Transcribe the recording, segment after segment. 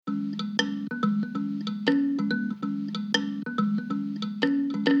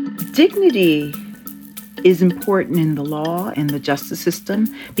Dignity is important in the law and the justice system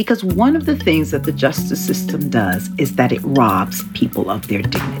because one of the things that the justice system does is that it robs people of their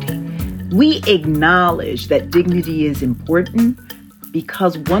dignity. We acknowledge that dignity is important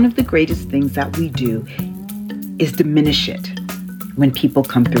because one of the greatest things that we do is diminish it when people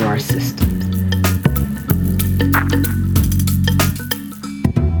come through our systems.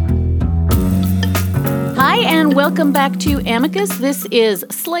 Hi, and welcome back to Amicus. This is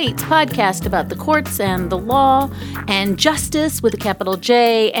Slate's podcast about the courts and the law and justice with a capital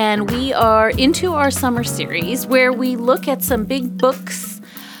J. And we are into our summer series where we look at some big books,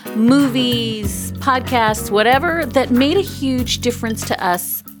 movies, podcasts, whatever, that made a huge difference to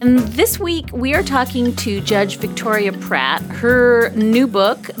us. And this week, we are talking to Judge Victoria Pratt. Her new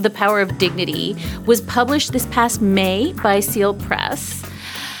book, The Power of Dignity, was published this past May by Seal Press.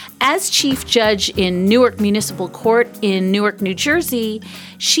 As chief judge in Newark Municipal Court in Newark, New Jersey,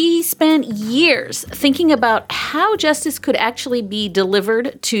 she spent years thinking about how justice could actually be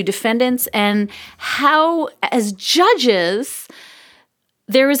delivered to defendants and how, as judges,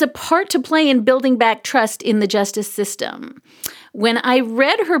 there is a part to play in building back trust in the justice system. When I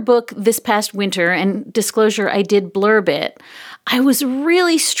read her book this past winter, and disclosure, I did blurb it, I was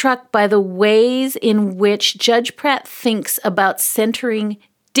really struck by the ways in which Judge Pratt thinks about centering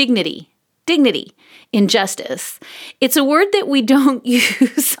dignity in justice. It's a word that we don't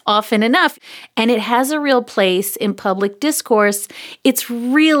use often enough, and it has a real place in public discourse. It's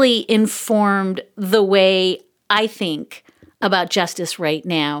really informed the way I think about justice right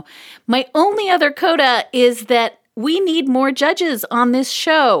now. My only other coda is that we need more judges on this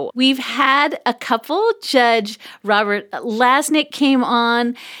show. We've had a couple. Judge Robert Lasnik came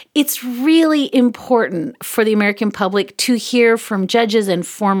on. It's really important for the American public to hear from judges and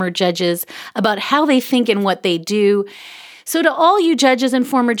former judges about how they think and what they do. So to all you judges and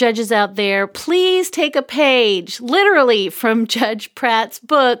former judges out there, please take a page, literally, from Judge Pratt's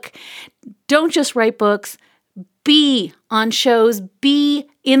book. Don't just write books. Be on shows, be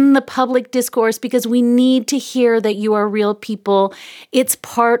in the public discourse, because we need to hear that you are real people. It's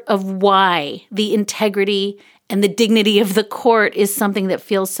part of why the integrity and the dignity of the court is something that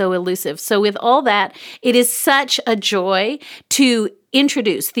feels so elusive. So with all that, it is such a joy to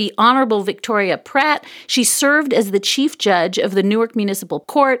introduce the Honorable Victoria Pratt. She served as the chief judge of the Newark Municipal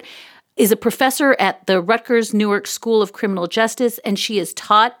Court, is a professor at the Rutgers Newark School of Criminal Justice, and she is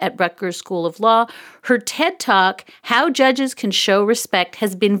taught at Rutgers School of Law. Her TED Talk, How Judges Can Show Respect,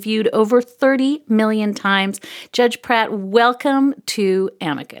 has been viewed over 30 million times. Judge Pratt, welcome to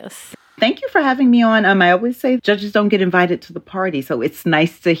Amicus. Thank you for having me on. I always say judges don't get invited to the party, so it's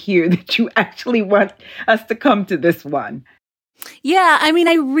nice to hear that you actually want us to come to this one. Yeah, I mean,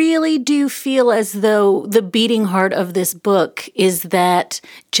 I really do feel as though the beating heart of this book is that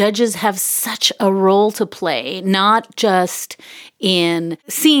judges have such a role to play, not just in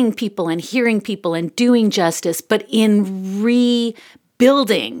seeing people and hearing people and doing justice, but in rebuilding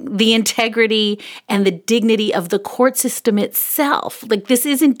the integrity and the dignity of the court system itself. Like, this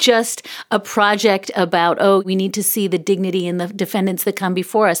isn't just a project about, oh, we need to see the dignity in the defendants that come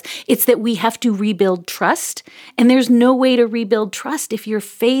before us. It's that we have to rebuild trust. And there's no way to rebuild trust if your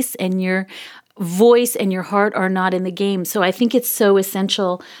face and your voice and your heart are not in the game. So I think it's so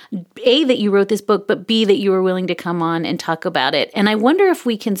essential, A, that you wrote this book, but B, that you were willing to come on and talk about it. And I wonder if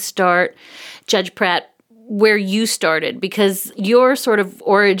we can start, Judge Pratt, where you started, because your sort of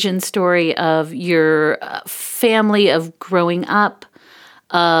origin story of your family, of growing up,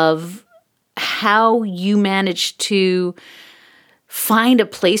 of how you managed to find a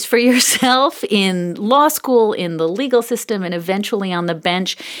place for yourself in law school, in the legal system, and eventually on the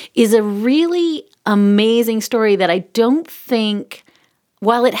bench is a really amazing story that I don't think,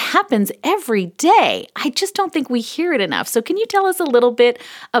 while it happens every day, I just don't think we hear it enough. So can you tell us a little bit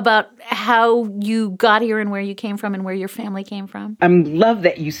about how you got here and where you came from and where your family came from? I love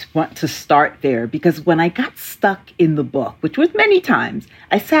that you want to start there, because when I got stuck in the book, which was many times,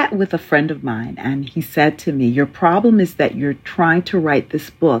 I sat with a friend of mine and he said to me, your problem is that you're trying to write this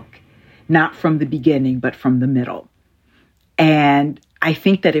book not from the beginning, but from the middle. And I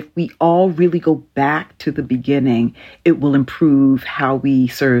think that if we all really go back to the beginning, it will improve how we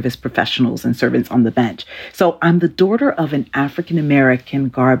serve as professionals and servants on the bench. So I'm the daughter of an African-American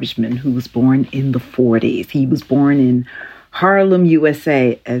garbage man who was born in the 40s. He was born in Harlem,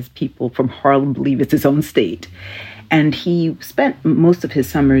 USA, as people from Harlem believe it's his own state. And he spent most of his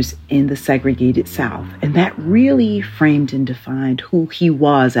summers in the segregated South. And that really framed and defined who he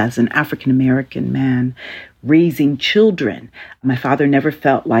was as an African-American man raising children. My father never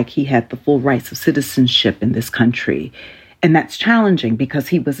felt like he had the full rights of citizenship in this country. And that's challenging because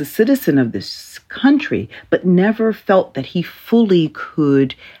he was a citizen of this country, but never felt that he fully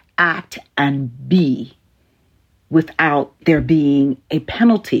could act and be without there being a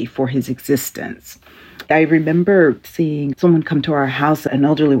penalty for his existence. I remember seeing someone come to our house, an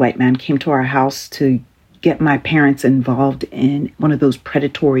elderly white man came to our house to get my parents involved in one of those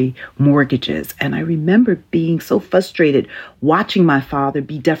predatory mortgages. And I remember being so frustrated watching my father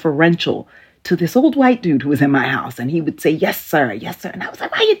be deferential to this old white dude who was in my house. And he would say, yes, sir. Yes, sir. And I was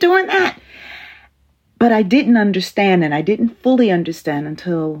like, why are you doing that? But I didn't understand, and I didn't fully understand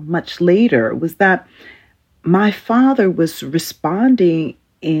until much later, was that my father was responding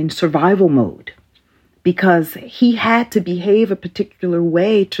in survival mode because he had to behave a particular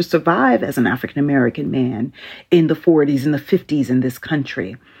way to survive as an African-American man in the 40s and the 50s in this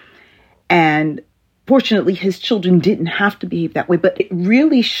country. And fortunately, his children didn't have to behave that way. But it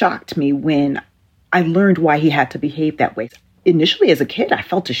really shocked me when I learned why he had to behave that way. Initially, as a kid, I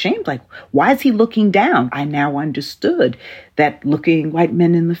felt ashamed. Like, why is he looking down? I now understood that looking white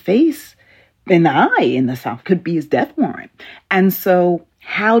men in the face, in the eye in the South, could be his death warrant. And so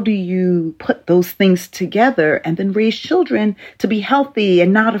how do you put those things together and then raise children to be healthy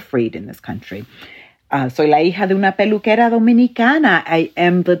and not afraid in this country? Soy la hija de una peluquera dominicana. I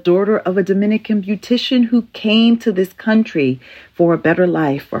am the daughter of a Dominican beautician who came to this country for a better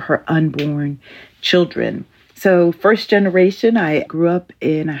life for her unborn children. So first generation, I grew up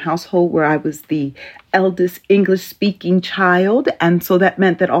in a household where I was the eldest English-speaking child. And so that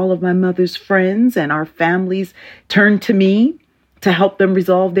meant that all of my mother's friends and our families turned to me to help them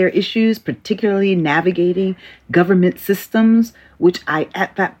resolve their issues, particularly navigating government systems, which I,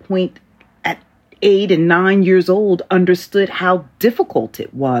 at that point, at 8 and 9 years old, understood how difficult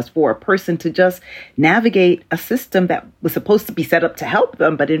it was for a person to just navigate a system that was supposed to be set up to help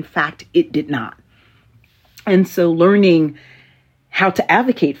them, but in fact, it did not. And so learning how to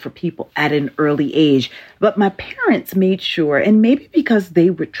advocate for people at an early age. But my parents made sure, and maybe because they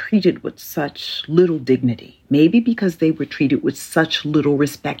were treated with such little dignity, maybe because they were treated with such little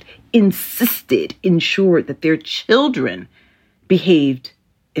respect, ensured that their children behaved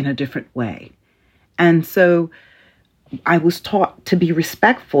in a different way. And so I was taught to be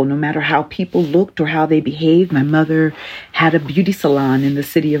respectful no matter how people looked or how they behaved. My mother had a beauty salon in the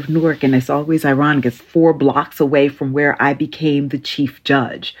city of Newark, and it's always ironic. It's 4 blocks away from where I became the chief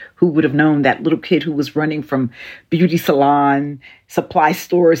judge. Who would have known that little kid who was running from beauty salon supply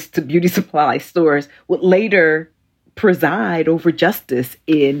stores to beauty supply stores would later preside over justice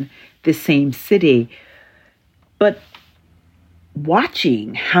in the same city. But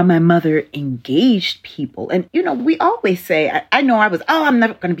watching how my mother engaged people. And, you know, we always say, I'm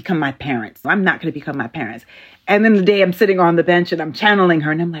never going to become my parents. I'm not going to become my parents. And then the day I'm sitting on the bench and I'm channeling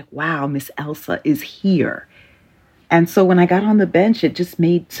her and I'm like, wow, Miss Elsa is here. And so when I got on the bench, it just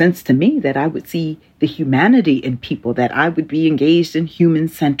made sense to me that I would see the humanity in people, that I would be engaged in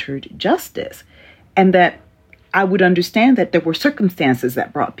human-centered justice, and that I would understand that there were circumstances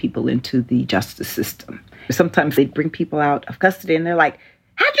that brought people into the justice system. Sometimes they'd bring people out of custody and they're like,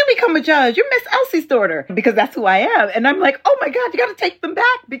 how'd you become a judge? You're Miss Elsie's daughter, because that's who I am. And I'm like, oh my God, you got to take them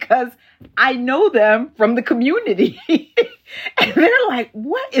back because I know them from the community. And they're like,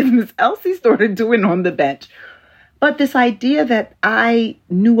 what is Miss Elsie's daughter doing on the bench? But this idea that I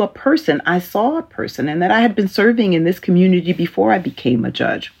knew a person, I saw a person, and that I had been serving in this community before I became a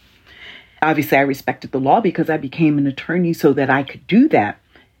judge. Obviously, I respected the law because I became an attorney so that I could do that.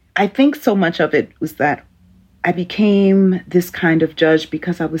 I think so much of it was that I became this kind of judge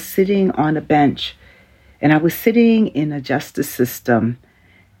because I was sitting on a bench and I was sitting in a justice system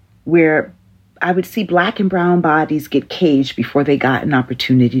where I would see Black and brown bodies get caged before they got an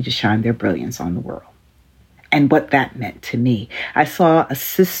opportunity to shine their brilliance on the world. And what that meant to me. I saw a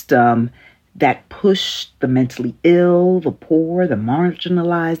system that pushed the mentally ill, the poor, the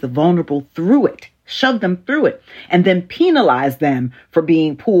marginalized, the vulnerable through it, shoved them through it, and then penalized them for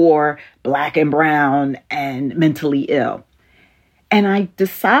being poor, Black and brown, and mentally ill. And I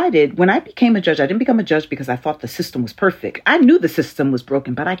decided when I became a judge, I didn't become a judge because I thought the system was perfect. I knew the system was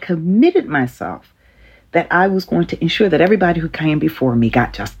broken, but I committed myself that I was going to ensure that everybody who came before me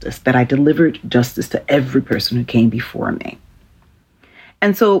got justice, that I delivered justice to every person who came before me.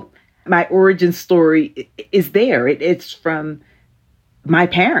 And so my origin story is there. It's from my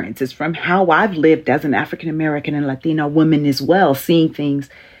parents. It's from how I've lived as an African-American and Latina woman as well, seeing things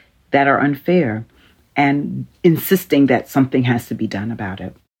that are unfair and insisting that something has to be done about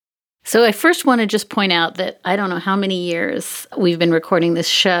it. So I first want to just point out that I don't know how many years we've been recording this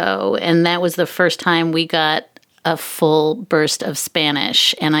show, and that was the first time we got a full burst of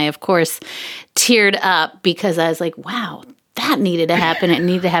Spanish. And I, of course, teared up because I was like, wow, that needed to happen. It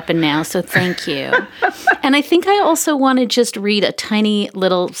needed to happen now. So thank you. And I think I also want to just read a tiny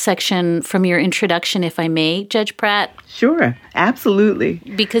little section from your introduction, if I may, Judge Pratt. Sure, absolutely.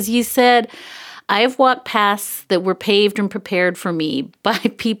 Because you said, I have walked paths that were paved and prepared for me by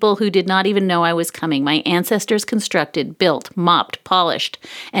people who did not even know I was coming. My ancestors constructed, built, mopped, polished,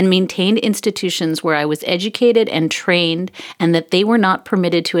 and maintained institutions where I was educated and trained and that they were not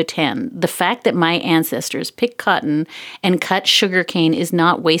permitted to attend. The fact that my ancestors picked cotton and cut sugarcane is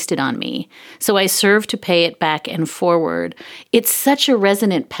not wasted on me. So I serve to pay it back and forward. It's such a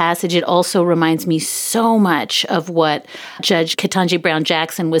resonant passage. It also reminds me so much of what Judge Ketanji Brown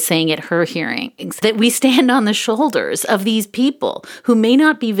Jackson was saying at her hearing. That we stand on the shoulders of these people who may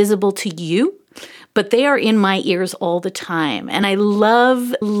not be visible to you, but they are in my ears all the time. And I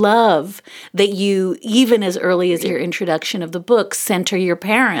love that you, even as early as your introduction of the book, center your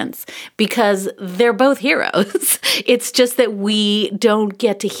parents because they're both heroes. It's just that we don't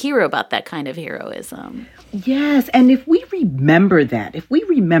get to hear about that kind of heroism. Yes, and if we remember that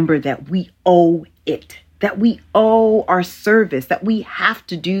we owe it, that we owe our service, that we have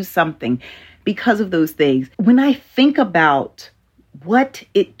to do something because of those things. When I think about what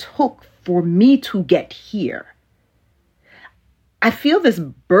it took for me to get here, I feel this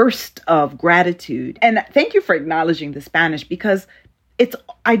burst of gratitude. And thank you for acknowledging the Spanish because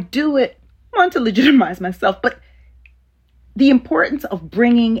I do it, not to legitimize myself, but the importance of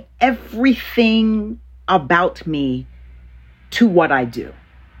bringing everything about me to what I do.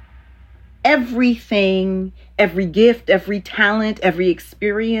 Everything, every gift, every talent, every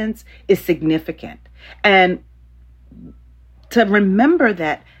experience is significant. And to remember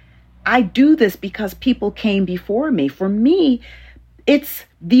that I do this because people came before me. For me, it's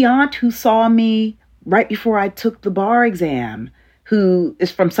the aunt who saw me right before I took the bar exam, who is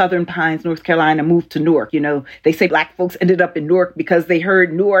from Southern Pines, North Carolina, moved to Newark. You know, they say Black folks ended up in Newark because they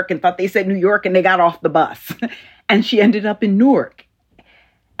heard Newark and thought they said New York and they got off the bus. And she ended up in Newark.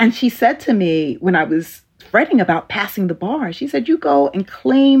 And she said to me when I was fretting about passing the bar, she said, you go and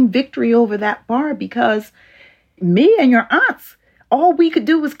claim victory over that bar because me and your aunts, all we could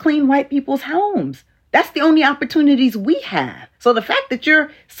do was clean white people's homes. That's the only opportunities we have. So the fact that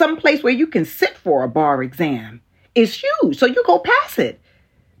you're someplace where you can sit for a bar exam is huge. So you go pass it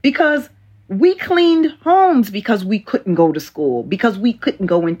because we cleaned homes because we couldn't go to school, because we couldn't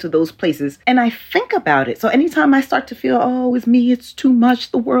go into those places. And I think about it. So anytime I start to feel, oh, it's me, it's too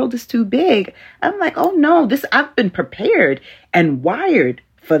much, the world is too big, I'm like, oh no, I've been prepared and wired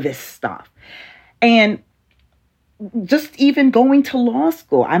for this stuff. And just even going to law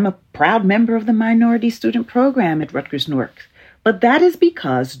school, I'm a proud member of the minority student program at Rutgers Newark. But that is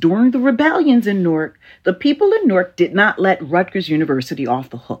because during the rebellions in Newark, the people in Newark did not let Rutgers University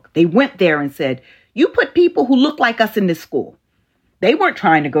off the hook. They went there and said, you put people who look like us in this school. They weren't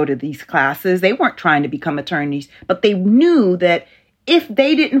trying to go to these classes. They weren't trying to become attorneys, but they knew that if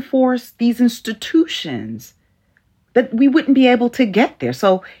they didn't force these institutions, that we wouldn't be able to get there.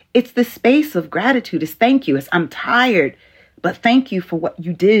 So it's the space of gratitude. It's thank you. It's I'm tired, but thank you for what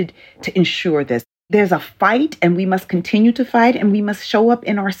you did to ensure this. There's a fight and we must continue to fight and we must show up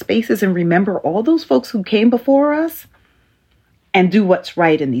in our spaces and remember all those folks who came before us and do what's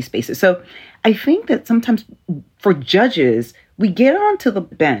right in these spaces. So I think that sometimes for judges, we get onto the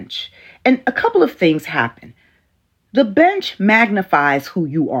bench and a couple of things happen. The bench magnifies who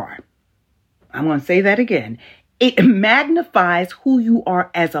you are. I'm going to say that again. It magnifies who you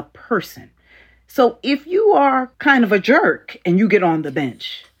are as a person. So if you are kind of a jerk and you get on the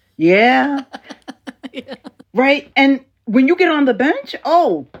bench, yeah. Right. And when you get on the bench,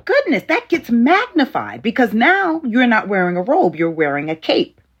 oh, goodness, that gets magnified because now you're not wearing a robe. You're wearing a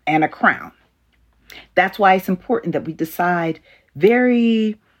cape and a crown. That's why it's important that we decide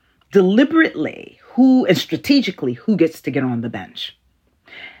very deliberately who and strategically who gets to get on the bench.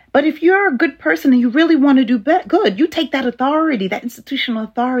 But if you're a good person and you really want to do good, you take that authority, that institutional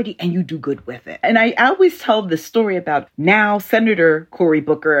authority, and you do good with it. And I always tell this story about now Senator Cory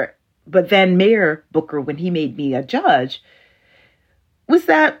Booker, but then Mayor Booker, when he made me a judge, was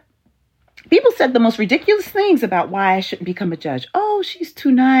that people said the most ridiculous things about why I shouldn't become a judge. Oh, she's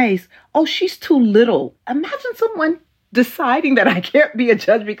too nice. Oh, she's too little. Imagine someone deciding that I can't be a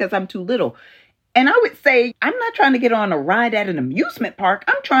judge because I'm too little. And I would say, I'm not trying to get on a ride at an amusement park.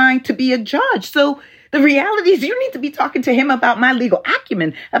 I'm trying to be a judge. So the reality is you need to be talking to him about my legal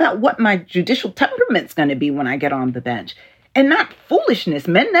acumen, about what my judicial temperament's going to be when I get on the bench. And not foolishness.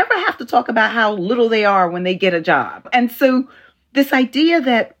 Men never have to talk about how little they are when they get a job. And so this idea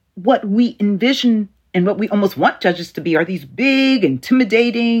that what we envision And what we almost want judges to be are these big,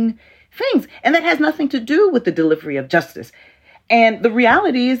 intimidating things. And that has nothing to do with the delivery of justice. And the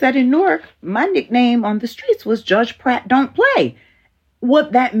reality is that in Newark, my nickname on the streets was Judge Pratt Don't Play.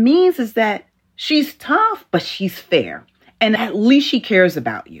 What that means is that she's tough, but she's fair. And at least she cares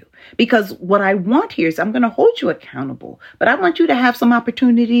about you. Because what I want here is I'm going to hold you accountable, but I want you to have some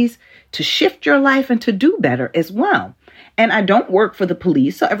opportunities to shift your life and to do better as well. And I don't work for the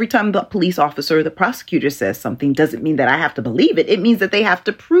police. So every time the police officer or the prosecutor says something doesn't mean that I have to believe it. It means that they have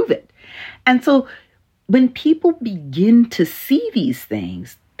to prove it. And so when people begin to see these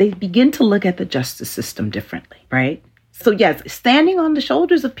things, they begin to look at the justice system differently, right? So yes, standing on the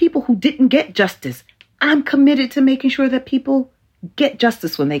shoulders of people who didn't get justice, I'm committed to making sure that people get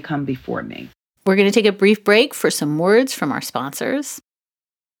justice when they come before me. We're going to take a brief break for some words from our sponsors.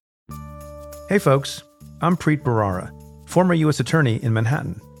 Hey folks, I'm Preet Bharara, former U.S. Attorney in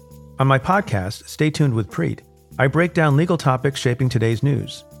Manhattan. On my podcast, Stay Tuned with Preet, I break down legal topics shaping today's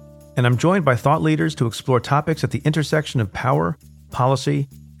news. And I'm joined by thought leaders to explore topics at the intersection of power, policy,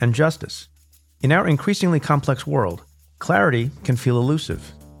 and justice. In our increasingly complex world, clarity can feel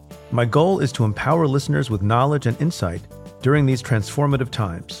elusive. My goal is to empower listeners with knowledge and insight during these transformative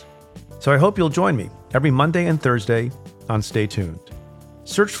times. So I hope you'll join me every Monday and Thursday on Stay Tuned.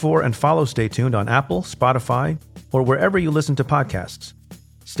 Search for and follow Stay Tuned on Apple, Spotify, or wherever you listen to podcasts.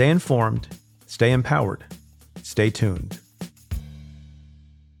 Stay informed, stay empowered, stay tuned.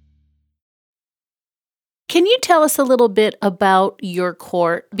 Can you tell us a little bit about your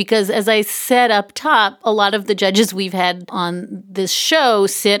court? Because as I said up top, a lot of the judges we've had on this show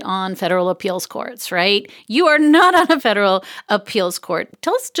sit on federal appeals courts, right? You are not on a federal appeals court.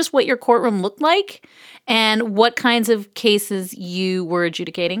 Tell us just what your courtroom looked like and what kinds of cases you were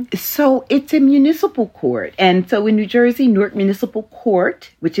adjudicating. So it's a municipal court. And so in New Jersey, Newark Municipal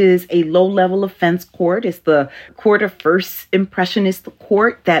Court, which is a low-level offense court, is the court of first impression, is the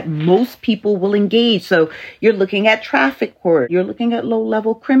court that most people will engage. So you're looking at traffic court, you're looking at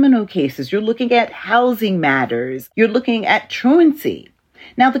low-level criminal cases, you're looking at housing matters, you're looking at truancy.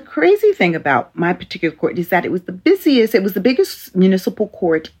 Now, the crazy thing about my particular court is that it was the biggest municipal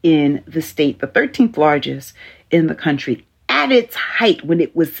court in the state, the 13th largest in the country. At its height, when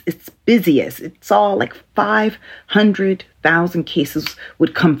it was its busiest, it saw like 500,000 cases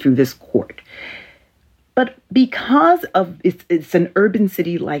would come through this court. But because of it's an urban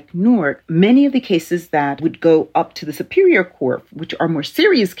city like Newark, many of the cases that would go up to the Superior Court, which are more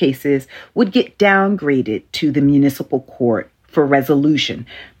serious cases, would get downgraded to the municipal court for resolution,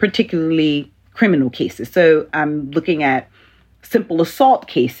 particularly criminal cases. So I'm looking at simple assault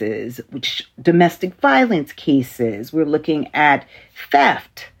cases, domestic violence cases. We're looking at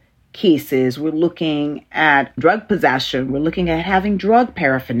theft cases. We're looking at drug possession. We're looking at having drug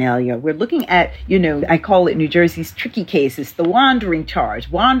paraphernalia. We're looking at, I call it New Jersey's tricky cases, the wandering charge,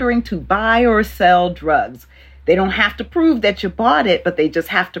 wandering to buy or sell drugs. They don't have to prove that you bought it, but they just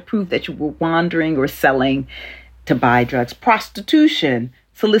have to prove that you were wandering or selling to buy drugs. Prostitution,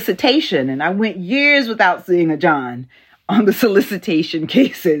 solicitation. And I went years without seeing a John on the solicitation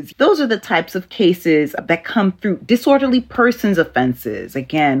cases. Those are the types of cases that come through. Disorderly persons offenses,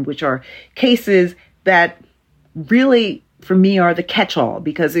 again, which are cases that really, for me, are the catch-all,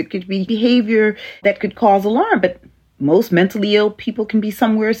 because it could be behavior that could cause alarm. But most mentally ill people can be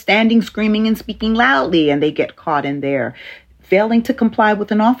somewhere standing, screaming, and speaking loudly, and they get caught in there, failing to comply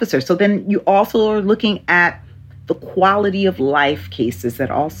with an officer. So then you also are looking at the quality of life cases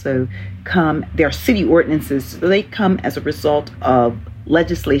that also come. They're city ordinances. So they come as a result of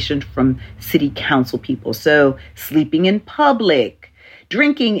legislation from city council people. So sleeping in public,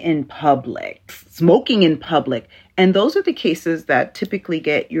 drinking in public, smoking in public. And those are the cases that typically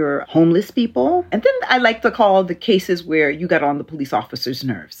get your homeless people. And then I like to call the cases where you got on the police officer's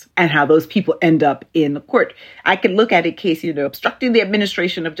nerves and how those people end up in the court. I could look at a case, obstructing the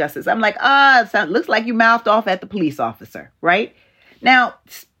administration of justice. I'm like, it looks like you mouthed off at the police officer, right? Now,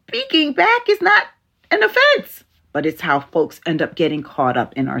 speaking back is not an offense, but it's how folks end up getting caught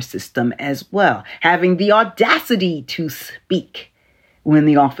up in our system as well. Having the audacity to speak when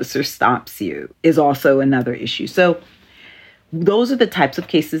the officer stops you is also another issue. So those are the types of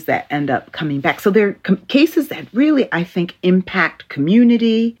cases that end up coming back. So they're cases that really, I think, impact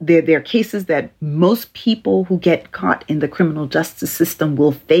community. They're cases that most people who get caught in the criminal justice system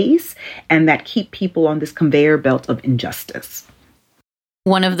will face, and that keep people on this conveyor belt of injustice.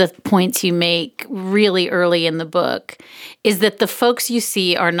 One of the points you make really early in the book is that the folks you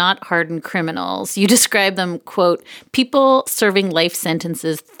see are not hardened criminals. You describe them, quote, people serving life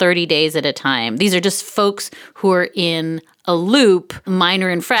sentences 30 days at a time. These are just folks who are in a loop: minor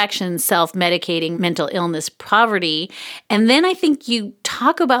infractions, self-medicating, mental illness, poverty. And then I think you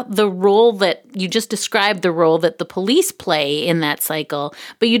talk about the role that you just described, the role that the police play in that cycle,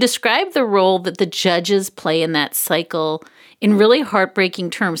 but you describe the role that the judges play in that cycle in really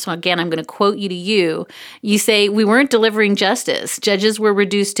heartbreaking terms. So again, I'm going to quote you to you. You say, "We weren't delivering justice. Judges were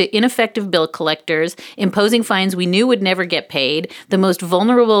reduced to ineffective bill collectors, imposing fines we knew would never get paid. The most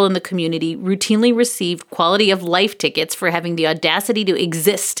vulnerable in the community routinely received quality of life tickets for having the audacity to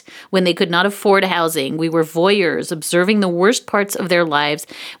exist when they could not afford housing. We were voyeurs, observing the worst parts of their lives.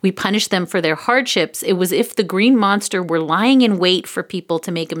 We punished them for their hardships. It was as if the green monster were lying in wait for people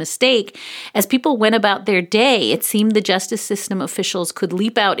to make a mistake. As people went about their day, it seemed the justice system officials could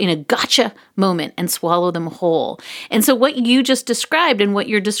leap out in a gotcha moment and swallow them whole." And so what you just described and what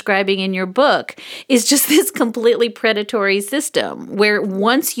you're describing in your book is just this completely predatory system where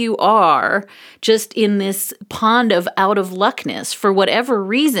once you are just in this pond of out of luckness for whatever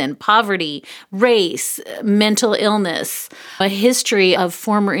reason, poverty, race, mental illness, a history of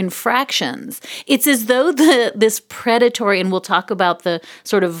former infractions, it's as though this predatory, and we'll talk about the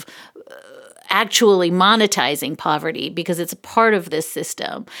sort of actually monetizing poverty because it's a part of this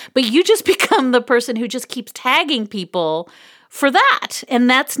system. But you just become the person who just keeps tagging people for that. And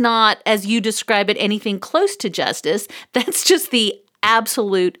that's not, as you describe it, anything close to justice. That's just the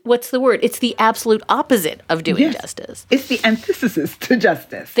absolute, what's the word? It's the absolute opposite of doing justice. It's the antithesis to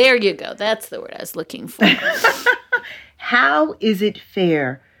justice. There you go. That's the word I was looking for. How is it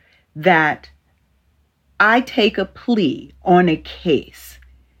fair that I take a plea on a case?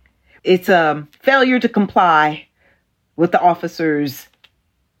 It's a failure to comply with the officer's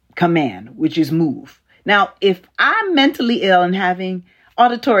command, which is move. Now, if I'm mentally ill and having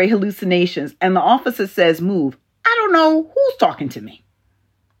auditory hallucinations and the officer says move, I don't know who's talking to me.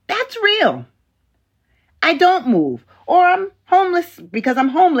 That's real. I don't move. Or I'm homeless because I'm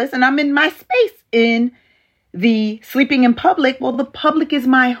homeless and I'm in my space in the sleeping in public. Well, the public is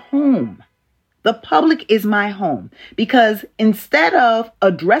my home. The public is my home because instead of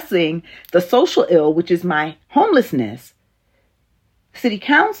addressing the social ill, which is my homelessness, city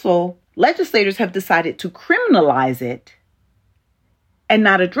council, legislators have decided to criminalize it and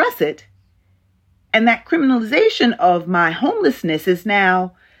not address it. And that criminalization of my homelessness is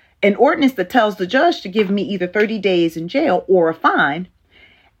now an ordinance that tells the judge to give me either 30 days in jail or a fine.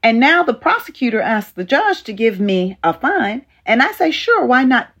 And now the prosecutor asks the judge to give me a fine. And I say, sure, why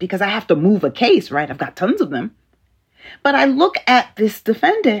not? Because I have to move a case, right? I've got tons of them. But I look at this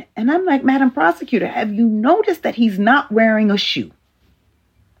defendant and I'm like, Madam Prosecutor, have you noticed that he's not wearing a shoe?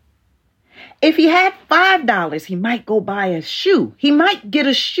 If he had $5, he might go buy a shoe. He might get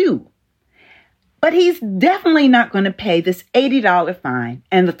a shoe. But he's definitely not going to pay this $80 fine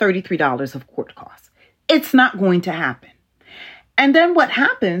and the $33 of court costs. It's not going to happen. And then what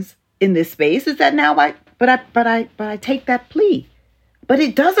happens in this space is that now I take that plea, but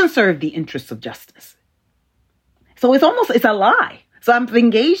it doesn't serve the interests of justice. So it's a lie. So I'm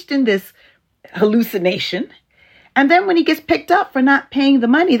engaged in this hallucination. And then when he gets picked up for not paying the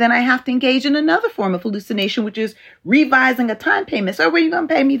money, then I have to engage in another form of hallucination, which is revising a time payment. So when are you going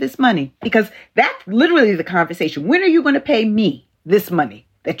to pay me this money? Because that's literally the conversation. When are you going to pay me this money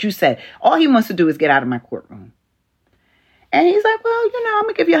that you said? All he wants to do is get out of my courtroom. And he's like, well, I'm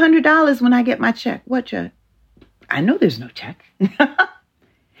going to give you $100 when I get my check. What check? I know there's no check.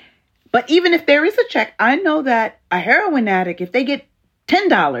 But even if there is a check, I know that a heroin addict, if they get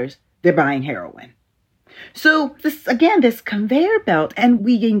 $10, they're buying heroin. So this conveyor belt, and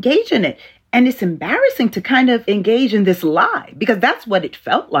we engage in it. And it's embarrassing to kind of engage in this lie because that's what it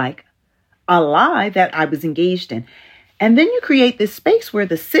felt like, a lie that I was engaged in. And then you create this space where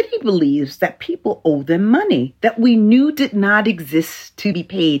the city believes that people owe them money that we knew did not exist to be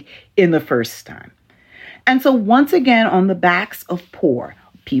paid in the first time. And so once again, on the backs of poor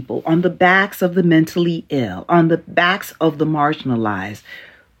people, on the backs of the mentally ill, on the backs of the marginalized,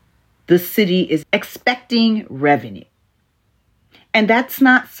 the city is expecting revenue. And that's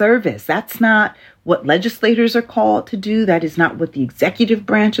not service. That's not what legislators are called to do. That is not what the executive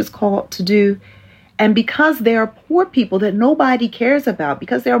branch is called to do. And because there are poor people that nobody cares about,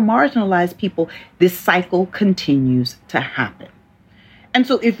 because there are marginalized people, this cycle continues to happen. And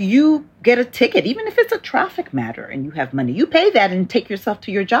so if you get a ticket, even if it's a traffic matter and you have money, you pay that and take yourself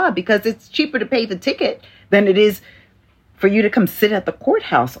to your job because it's cheaper to pay the ticket than it is for you to come sit at the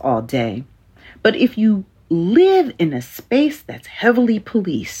courthouse all day. But if you live in a space that's heavily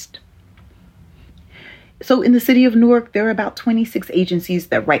policed, so in the city of Newark, there are about 26 agencies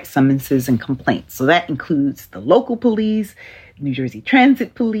that write summonses and complaints. So that includes the local police, New Jersey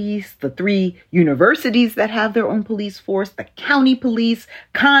Transit Police, the 3 universities that have their own police force, the county police,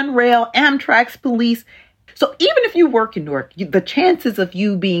 Conrail, Amtrak's police. So even if you work in Newark, the chances of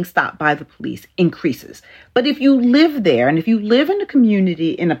you being stopped by the police increases. But if you live there, and if you live in a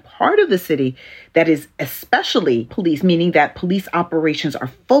community, in a part of the city that is especially police, meaning that police operations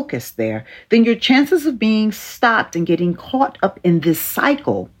are focused there, then your chances of being stopped and getting caught up in this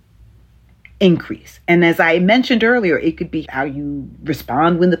cycle increase. And as I mentioned earlier, it could be how you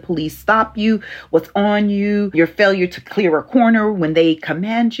respond when the police stop you, what's on you, your failure to clear a corner when they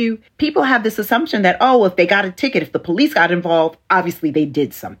command you. People have this assumption that, oh, if they got a ticket, if the police got involved, obviously they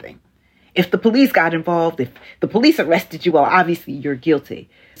did something. If the police got involved, if the police arrested you, well, obviously you're guilty.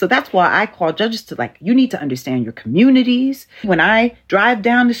 So that's why I call judges to you need to understand your communities. When I drive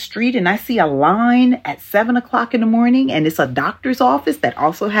down the street and I see a line at 7 o'clock in the morning and it's a doctor's office that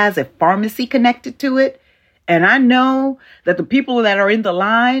also has a pharmacy connected to it, and I know that the people that are in the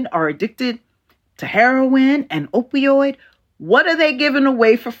line are addicted to heroin and opioid, what are they giving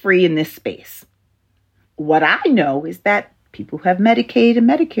away for free in this space? What I know is that people who have Medicaid and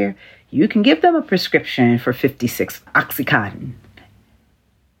Medicare, you can give them a prescription for 56 Oxycontin.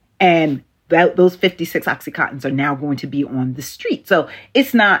 And those 56 Oxycontins are now going to be on the street. So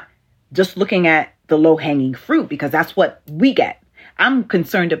it's not just looking at the low-hanging fruit, because that's what we get. I'm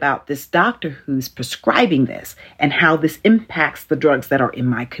concerned about this doctor who's prescribing this and how this impacts the drugs that are in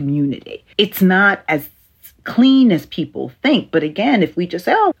my community. It's not as clean as people think. But again, if we just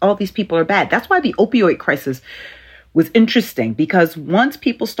say, oh, all these people are bad, that's why the opioid crisis was interesting, because once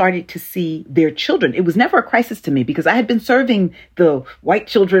people started to see their children, it was never a crisis to me, because I had been serving the white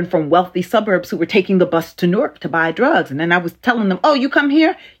children from wealthy suburbs who were taking the bus to Newark to buy drugs. And then I was telling them, oh, you come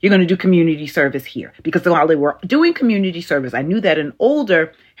here, you're going to do community service here. Because while they were doing community service, I knew that an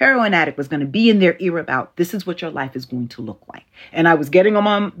older heroin addict was going to be in their ear about, this is what your life is going to look like. And I was getting them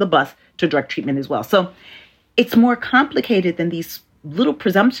on the bus to drug treatment as well. So it's more complicated than these little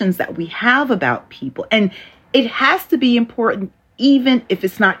presumptions that we have about people. And it has to be important, even if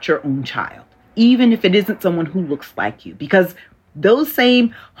it's not your own child, even if it isn't someone who looks like you, because those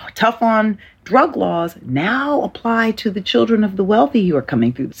same tough on drug laws now apply to the children of the wealthy who are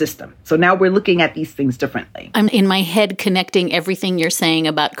coming through the system. So now we're looking at these things differently. I'm in my head connecting everything you're saying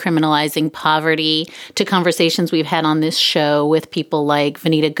about criminalizing poverty to conversations we've had on this show with people like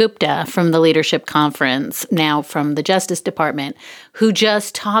Vanita Gupta from the Leadership Conference, now from the Justice Department, who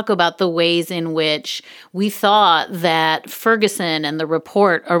just talk about the ways in which we thought that Ferguson and the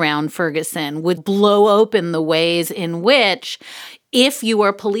report around Ferguson would blow open the ways in which, if you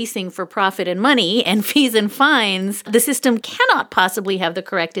are policing for profit and money and fees and fines, the system cannot possibly have the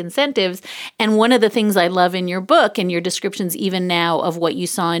correct incentives. And one of the things I love in your book and your descriptions even now of what you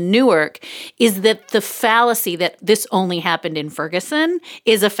saw in Newark is that the fallacy that this only happened in Ferguson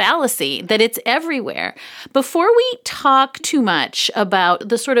is a fallacy, that it's everywhere. Before we talk too much about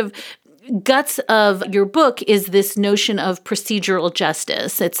the sort of guts of your book is this notion of procedural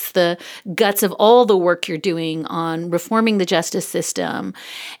justice. It's the guts of all the work you're doing on reforming the justice system.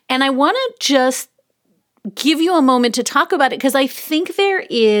 And I want to just give you a moment to talk about it, because I think there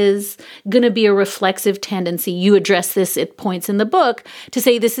is going to be a reflexive tendency. You address this at points in the book to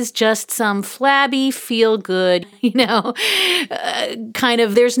say this is just some flabby, feel-good, kind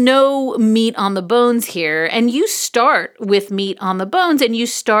of, there's no meat on the bones here. And you start with meat on the bones, and you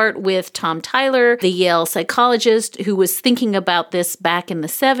start with Tom Tyler, the Yale psychologist who was thinking about this back in the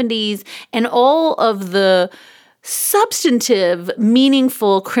 70s, and all of the substantive,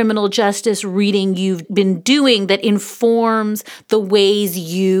 meaningful criminal justice reading you've been doing that informs the ways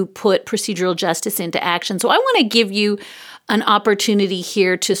you put procedural justice into action. So I want to give you an opportunity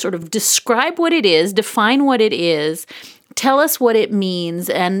here to sort of describe what it is, define what it is, tell us what it means,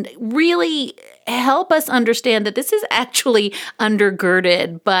 and really help us understand that this is actually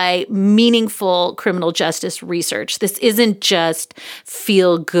undergirded by meaningful criminal justice research. This isn't just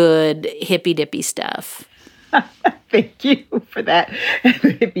feel-good, hippy-dippy stuff. Thank you for that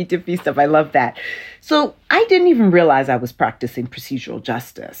hippy-dippy stuff. I love that. So I didn't even realize I was practicing procedural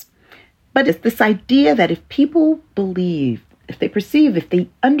justice. But it's this idea that if people believe, if they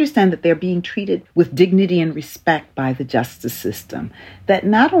understand that they're being treated with dignity and respect by the justice system, that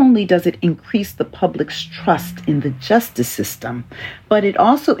not only does it increase the public's trust in the justice system, but it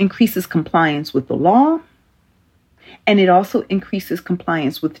also increases compliance with the law, and it also increases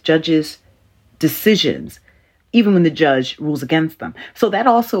compliance with judges' decisions, even when the judge rules against them. So that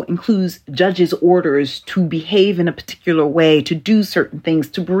also includes judges' orders to behave in a particular way, to do certain things,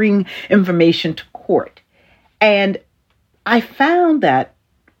 to bring information to court. And I found that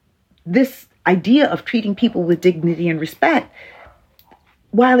this idea of treating people with dignity and respect,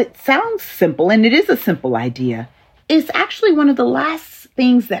 while it sounds simple, and it is a simple idea, is actually one of the last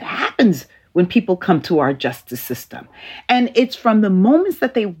things that happens when people come to our justice system. And it's from the moments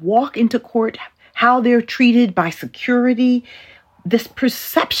that they walk into court, how they're treated by security. This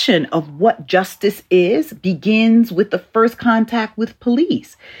perception of what justice is begins with the first contact with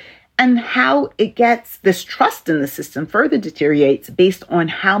police. And how it gets this trust in the system further deteriorates based on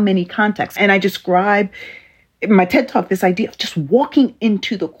how many contacts. And I describe in my TED Talk this idea of just walking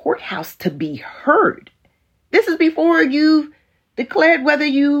into the courthouse to be heard. This is before you've declared whether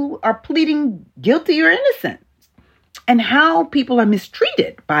you are pleading guilty or innocent. And how people are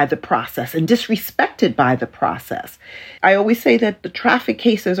mistreated by the process and disrespected by the process. I always say that the traffic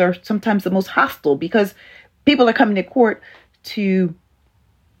cases are sometimes the most hostile because people are coming to court to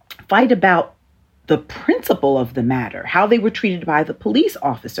fight about the principle of the matter, how they were treated by the police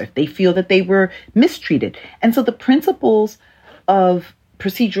officer, if they feel that they were mistreated. And so the principles of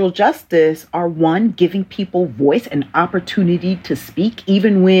procedural justice are, one, giving people voice and opportunity to speak,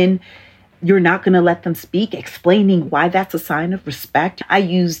 even when you're not going to let them speak, explaining why that's a sign of respect. I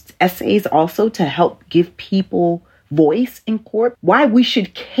used essays also to help give people voice in court, why we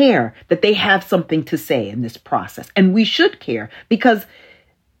should care that they have something to say in this process. And we should care because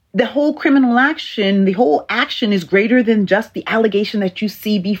the whole criminal action, the whole action is greater than just the allegation that you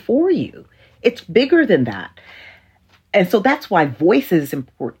see before you. It's bigger than that. And so that's why voice is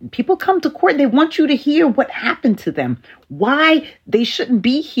important. People come to court and they want you to hear what happened to them, why they shouldn't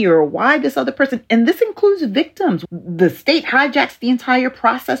be here, or why this other person, and this includes victims. The state hijacks the entire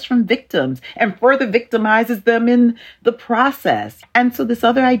process from victims and further victimizes them in the process. And so this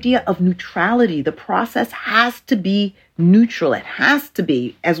other idea of neutrality, the process has to be neutral. It has to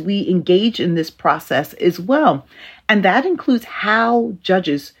be as we engage in this process as well. And that includes how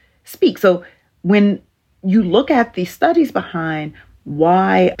judges speak. So when you look at the studies behind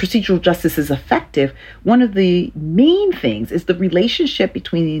why procedural justice is effective, one of the main things is the relationship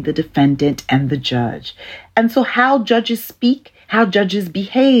between the defendant and the judge. And so how judges speak, how judges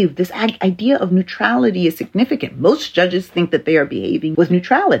behave, this idea of neutrality is significant. Most judges think that they are behaving with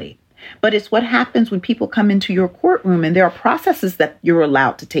neutrality. But it's what happens when people come into your courtroom and there are processes that you're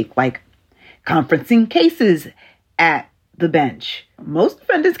allowed to take, like conferencing cases at the bench. Most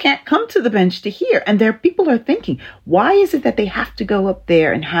defendants can't come to the bench to hear. And there people are thinking, why is it that they have to go up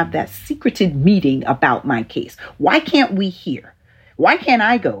there and have that secreted meeting about my case? Why can't we hear? Why can't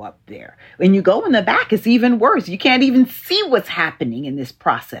I go up there? When you go in the back, it's even worse. You can't even see what's happening in this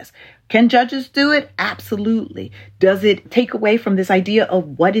process. Can judges do it? Absolutely. Does it take away from this idea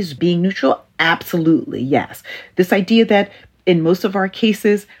of what is being neutral? Absolutely, yes. This idea that in most of our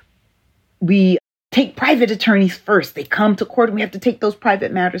cases, we take private attorneys first. They come to court and we have to take those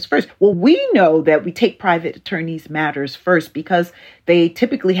private matters first. Well, we know that we take private attorneys' matters first because they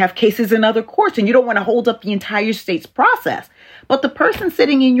typically have cases in other courts and you don't want to hold up the entire state's process. But the person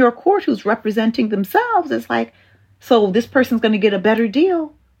sitting in your court who's representing themselves is like, so this person's going to get a better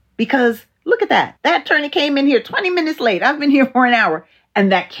deal because look at that. That attorney came in here 20 minutes late. I've been here for an hour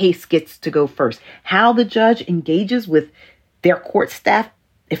and that case gets to go first. How the judge engages with their court staff,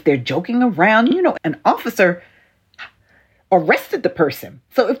 if they're joking around, an officer arrested the person.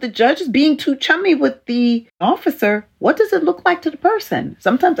 So if the judge is being too chummy with the officer, what does it look like to the person?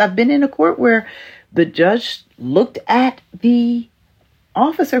 Sometimes I've been in a court where the judge looked at the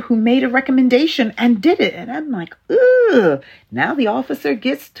officer who made a recommendation and did it. And I'm like, ugh. Now the officer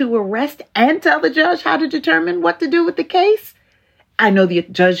gets to arrest and tell the judge how to determine what to do with the case. I know the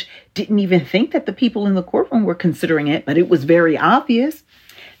judge didn't even think that the people in the courtroom were considering it, but it was very obvious.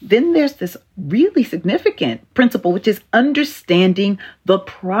 Then there's this really significant principle, which is understanding the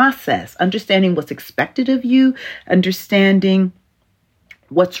process, understanding what's expected of you, understanding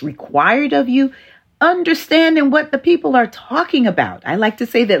what's required of you, understanding what the people are talking about. I like to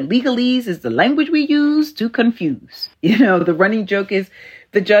say that legalese is the language we use to confuse. The running joke is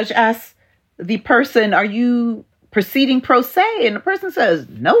the judge asks the person, are you proceeding pro se? And the person says,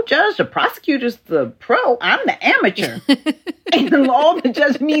 no, judge, the prosecutor's the pro, I'm the amateur. And all the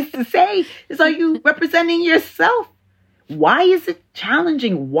judge needs to say is, are you representing yourself? Why is it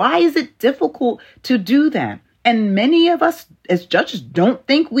challenging? Why is it difficult to do that? And many of us as judges don't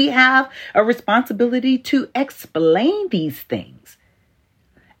think we have a responsibility to explain these things.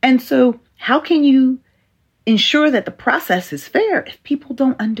 And so how can you ensure that the process is fair if people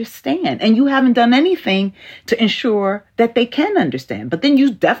don't understand and you haven't done anything to ensure that they can understand? But then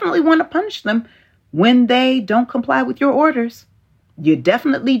you definitely want to punish them when they don't comply with your orders. You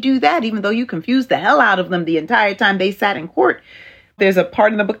definitely do that, even though you confused the hell out of them the entire time they sat in court. There's a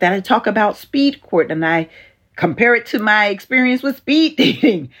part in the book that I talk about speed court, and I compare it to my experience with speed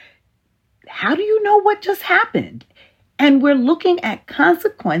dating. How do you know what just happened? And we're looking at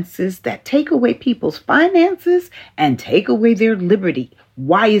consequences that take away people's finances and take away their liberty.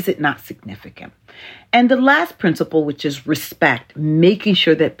 Why is it not significant? And the last principle, which is respect, making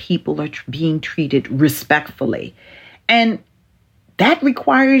sure that people are being treated respectfully. And that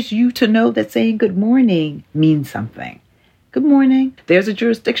requires you to know that saying good morning means something. Good morning. There's a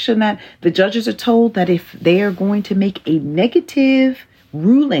jurisdiction that the judges are told that if they are going to make a negative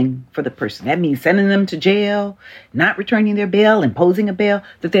ruling for the person, that means sending them to jail, not returning their bail, imposing a bail,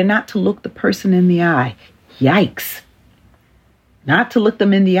 that they're not to look the person in the eye. Yikes. Not to look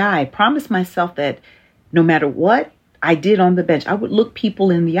them in the eye. I promised myself that no matter what I did on the bench, I would look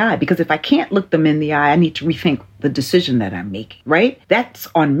people in the eye, because if I can't look them in the eye, I need to rethink the decision that I'm making, right? That's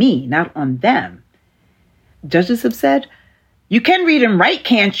on me, not on them. Judges have said, you can read and write,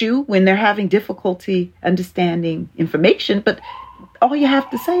 can't you, when they're having difficulty understanding information, but all you have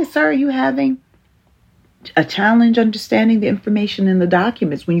to say is, sir, are you having a challenge understanding the information in the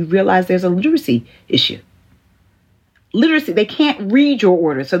documents when you realize there's a literacy issue? Literacy, they can't read your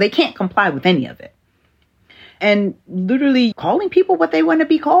order, so they can't comply with any of it. And literally calling people what they want to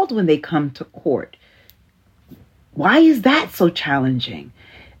be called when they come to court. Why is that so challenging?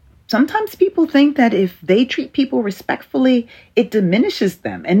 Sometimes people think that if they treat people respectfully, it diminishes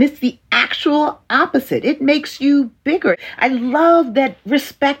them. And it's the actual opposite. It makes you bigger. I love that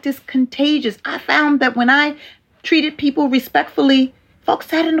respect is contagious. I found that when I treated people respectfully, folks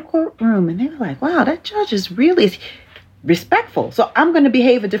sat in the courtroom and they were like, wow, that judge is really respectful. So I'm going to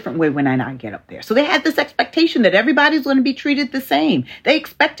behave a different way when I get up there. So they had this expectation that everybody's going to be treated the same. They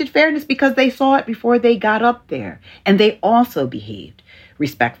expected fairness because they saw it before they got up there. And they also behaved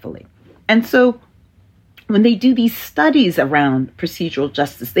respectfully. And so when they do these studies around procedural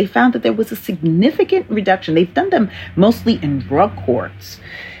justice, they found that there was a significant reduction. They've done them mostly in drug courts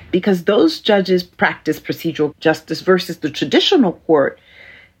because those judges practice procedural justice versus the traditional court.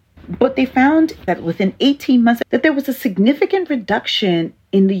 But they found that within 18 months that there was a significant reduction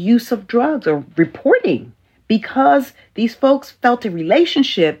in the use of drugs or reporting because these folks felt a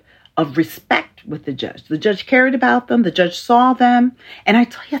relationship of respect with the judge. The judge cared about them. The judge saw them. And I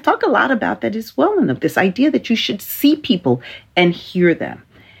talk a lot about that as well, and of this idea that you should see people and hear them.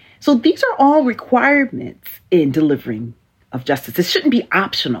 So these are all requirements in delivering of justice. It shouldn't be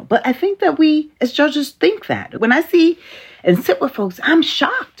optional. But I think that we as judges think that. When I see and sit with folks, I'm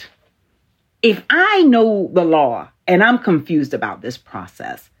shocked. If I know the law and I'm confused about this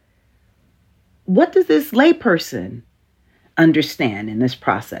process, what does this layperson understand in this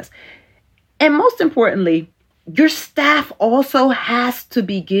process? And most importantly, your staff also has to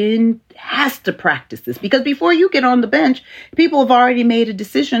practice this, because before you get on the bench, people have already made a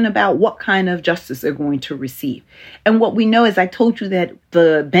decision about what kind of justice they're going to receive. And what we know is, I told you that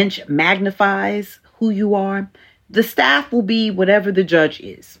the bench magnifies who you are. The staff will be whatever the judge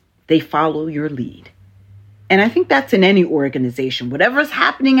is. They follow your lead. And I think that's in any organization. Whatever's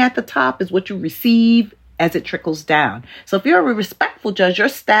happening at the top is what you receive as it trickles down. So if you're a respectful judge, your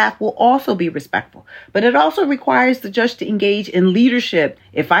staff will also be respectful. But it also requires the judge to engage in leadership.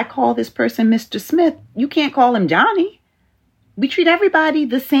 If I call this person Mr. Smith, you can't call him Johnny. We treat everybody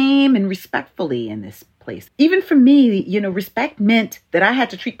the same and respectfully in this place. Even for me, respect meant that I had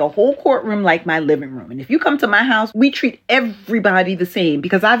to treat the whole courtroom like my living room. And if you come to my house, we treat everybody the same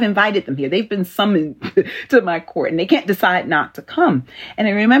because I've invited them here. They've been summoned to my court and they can't decide not to come. And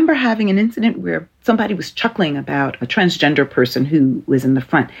I remember having an incident where somebody was chuckling about a transgender person who was in the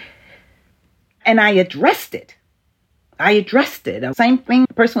front. And I addressed it. Same thing,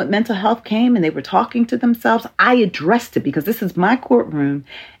 a person with mental health came and they were talking to themselves. I addressed it because this is my courtroom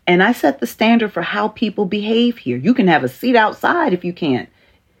and I set the standard for how people behave here. You can have a seat outside if you can't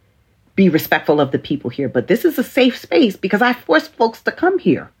be respectful of the people here, but this is a safe space because I force folks to come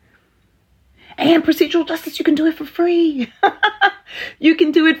here. And procedural justice, you can do it for free. You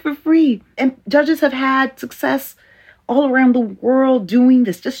can do it for free. And judges have had success all around the world doing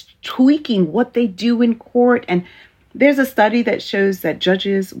this, just tweaking what they do in court. And there's a study that shows that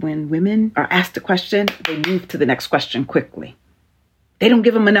judges, when women are asked a question, they move to the next question quickly. They don't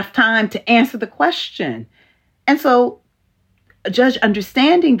give them enough time to answer the question. And so a judge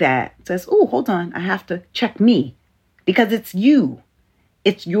understanding that says, oh, hold on, I have to check me because it's you.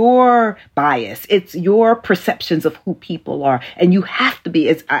 It's your bias. It's your perceptions of who people are. And you have to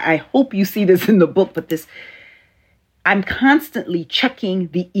be, I hope you see this in the book, but I'm constantly checking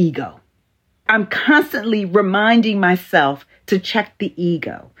the ego. I'm constantly reminding myself to check the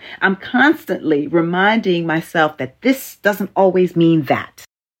ego. I'm constantly reminding myself that this doesn't always mean that.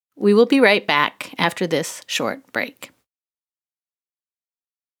 We will be right back after this short break.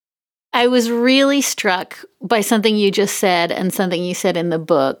 I was really struck by something you just said and something you said in the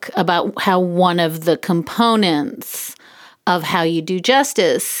book about how one of the components of how you do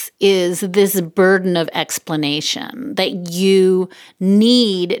justice is this burden of explanation that you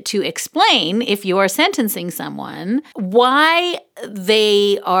need to explain if you are sentencing someone, why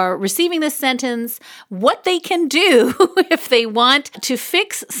they are receiving this sentence, what they can do if they want to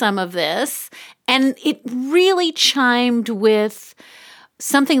fix some of this. And it really chimed with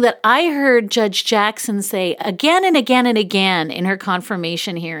something that I heard Judge Jackson say again and again and again in her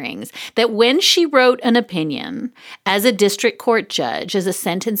confirmation hearings, that when she wrote an opinion as a district court judge, as a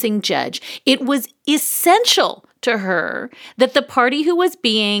sentencing judge, it was essential to her that the party who was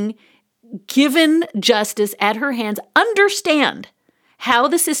being given justice at her hands understand how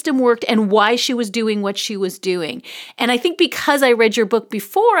the system worked and why she was doing what she was doing. And I think because I read your book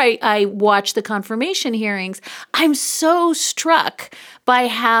before I watched the confirmation hearings, I'm so struck by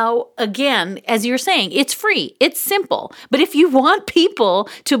how, again, as you're saying, it's free, it's simple. But if you want people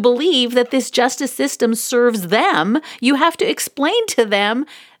to believe that this justice system serves them, you have to explain to them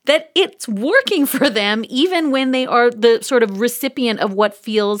that it's working for them even when they are the sort of recipient of what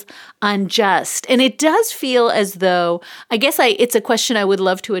feels unjust. And it does feel as though, I guess it's a question I would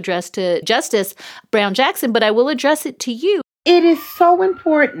love to address to Justice Brown Jackson, but I will address it to you. It is so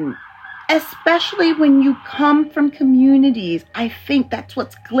important, especially when you come from communities. I think that's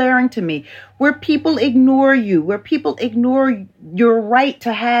what's glaring to me, where people ignore you, where people ignore your right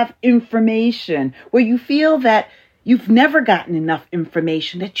to have information, where you feel that you've never gotten enough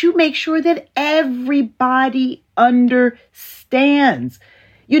information, that you make sure that everybody understands,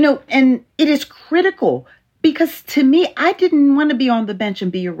 and it is critical because to me, I didn't want to be on the bench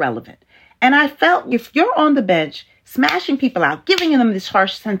and be irrelevant. And I felt if you're on the bench, smashing people out, giving them these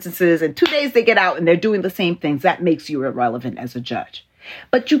harsh sentences, and 2 days they get out and they're doing the same things, that makes you irrelevant as a judge.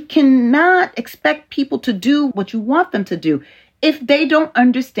 But you cannot expect people to do what you want them to do if they don't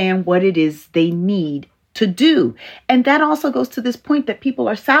understand what it is they need to do. And that also goes to this point that people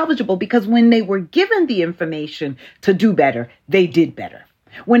are salvageable because when they were given the information to do better, they did better.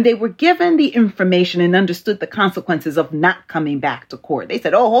 When they were given the information and understood the consequences of not coming back to court, they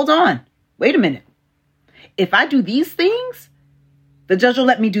said, oh, hold on, wait a minute. If I do these things, the judge will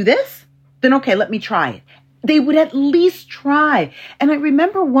let me do this, then okay, let me try it. They would at least try. And I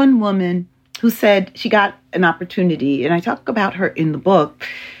remember one woman who said she got an opportunity, and I talk about her in the book,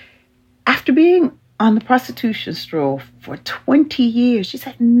 after being on the prostitution stroll for 20 years. She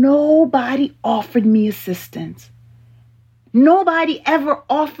said, nobody offered me assistance. Nobody ever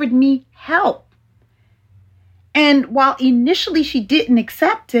offered me help. And while initially she didn't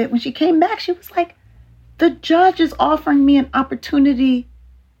accept it, when she came back, she was like, the judge is offering me an opportunity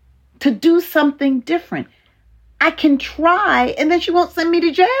to do something different. I can try, and then she won't send me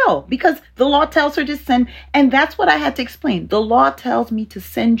to jail because the law tells her to send. And that's what I had to explain. The law tells me to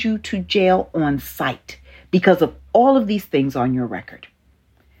send you to jail on sight because of all of these things on your record.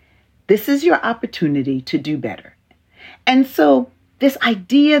 This is your opportunity to do better. And so this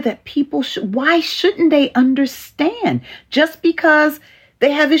idea that people why shouldn't they understand? Just because they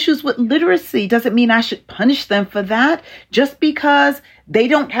have issues with literacy doesn't mean I should punish them for that. Just because they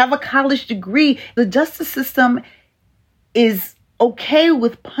don't have a college degree, the justice system is okay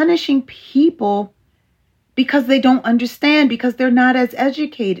with punishing people because they don't understand, because they're not as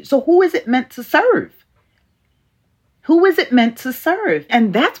educated. So who is it meant to serve? Who is it meant to serve?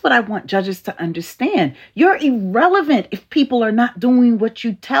 And that's what I want judges to understand. You're irrelevant if people are not doing what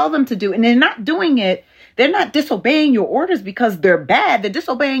you tell them to do. And they're not doing it. They're not disobeying your orders because they're bad. They're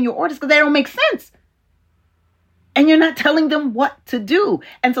disobeying your orders because they don't make sense. And you're not telling them what to do.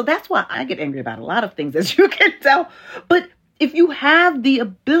 And so that's why I get angry about a lot of things, as you can tell. But if you have the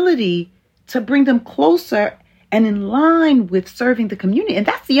ability to bring them closer and in line with serving the community, and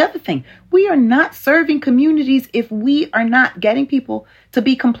that's the other thing, we are not serving communities if we are not getting people to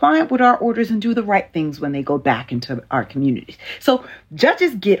be compliant with our orders and do the right things when they go back into our communities. So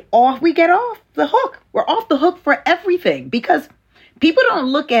judges we get off the hook. We're off the hook for everything because people don't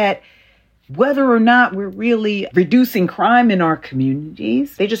look at whether or not we're really reducing crime in our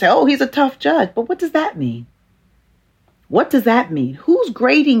communities. They just say, oh, he's a tough judge. But what does that mean? What does that mean? Who's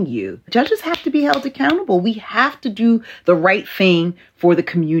grading you? Judges have to be held accountable. We have to do the right thing for the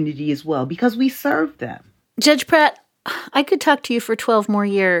community as well because we serve them. Judge Pratt, I could talk to you for 12 more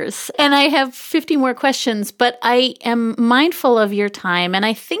years, and I have 50 more questions, but I am mindful of your time, and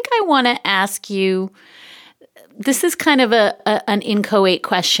I think I want to ask you, this is kind of an inchoate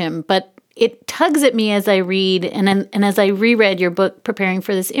question, but it tugs at me as I read, and as I reread your book preparing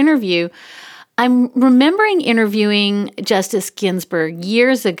for this interview. I'm remembering interviewing Justice Ginsburg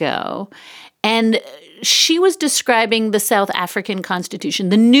years ago, and she was describing the South African Constitution,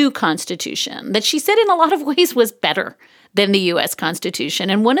 the new Constitution, that she said in a lot of ways was better than the U.S.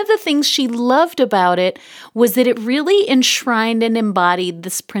 Constitution. And one of the things she loved about it was that it really enshrined and embodied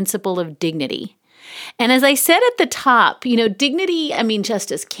this principle of dignity. And as I said at the top, dignity,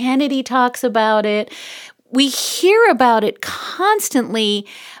 Justice Kennedy talks about it. We hear about it constantly,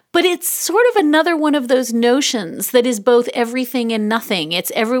 but it's sort of another one of those notions that is both everything and nothing.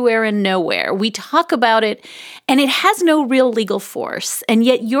 It's everywhere and nowhere. We talk about it, and it has no real legal force. And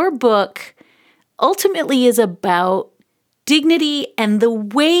yet your book ultimately is about dignity and the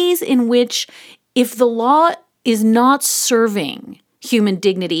ways in which, if the law is not serving human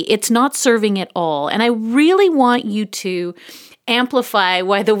dignity, it's not serving at all. And I really want you to amplify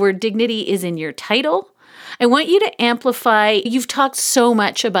why the word dignity is in your title. I want you to amplify. You've talked so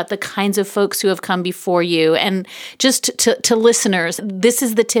much about the kinds of folks who have come before you. And just to listeners, this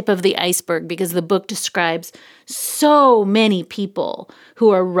is the tip of the iceberg, because the book describes so many people who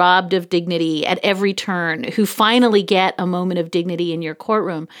are robbed of dignity at every turn, who finally get a moment of dignity in your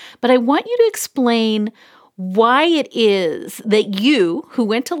courtroom. But I want you to explain why it is that you, who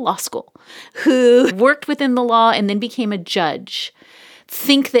went to law school, who worked within the law and then became a judge,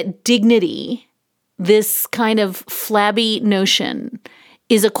 think that dignity, this kind of flabby notion,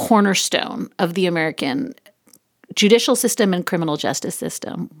 is a cornerstone of the American judicial system and criminal justice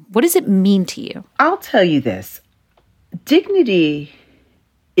system. What does it mean to you? I'll tell you this. Dignity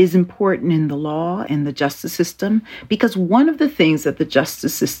is important in the law and the justice system because one of the things that the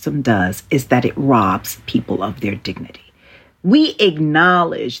justice system does is that it robs people of their dignity. We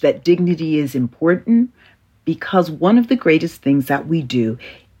acknowledge that dignity is important because one of the greatest things that we do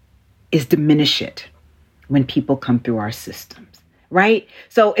is diminish it when people come through our systems, right?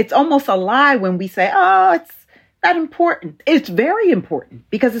 So it's almost a lie when we say, oh, it's not important. It's very important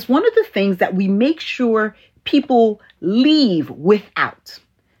because it's one of the things that we make sure people leave without,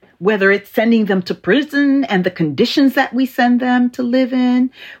 whether it's sending them to prison and the conditions that we send them to live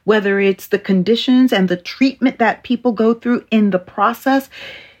in, whether it's the conditions and the treatment that people go through in the process.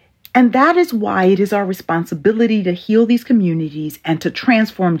 And that is why it is our responsibility to heal these communities and to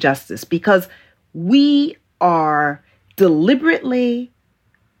transform justice, because we are deliberately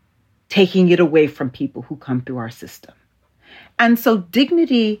taking it away from people who come through our system. And so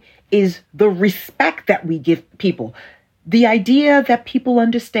dignity is the respect that we give people. The idea that people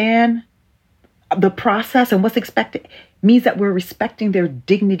understand the process and what's expected means that we're respecting their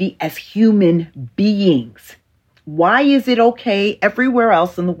dignity as human beings. Why is it okay everywhere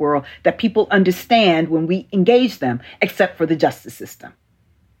else in the world that people understand when we engage them, except for the justice system?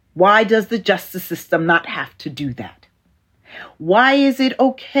 Why does the justice system not have to do that? Why is it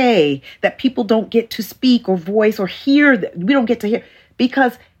okay that people don't get to speak or voice or hear? We don't get to hear.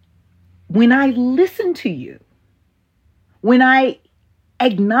 Because when I listen to you, when I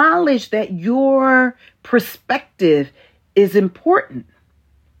acknowledge that your perspective is important,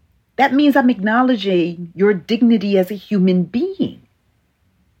 that means I'm acknowledging your dignity as a human being.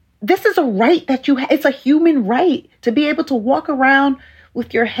 This is a right that you have. It's a human right to be able to walk around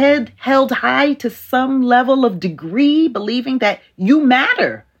with your head held high to some level of degree, believing that you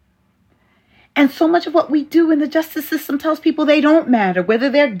matter. And so much of what we do in the justice system tells people they don't matter, whether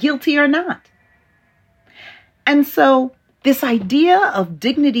they're guilty or not. And so this idea of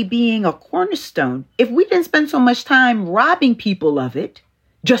dignity being a cornerstone, if we didn't spend so much time robbing people of it,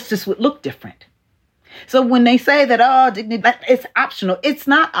 justice would look different. So when they say that, oh, dignity, it's optional, it's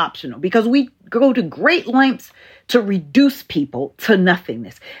not optional because we go to great lengths to reduce people to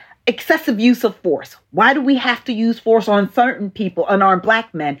nothingness. Excessive use of force. Why do we have to use force on certain people, unarmed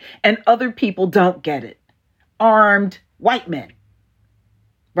black men, and other people don't get it? Armed white men,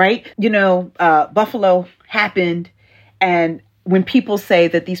 right? Buffalo happened. And when people say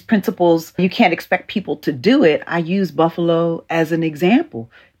that these principles, you can't expect people to do it, I use Buffalo as an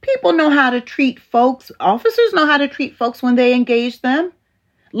example. People know how to treat folks. Officers know how to treat folks when they engage them.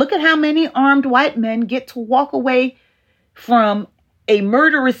 Look at how many armed white men get to walk away from a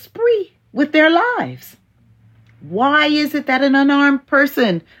murderous spree with their lives. Why is it that an unarmed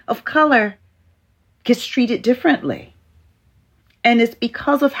person of color gets treated differently? And it's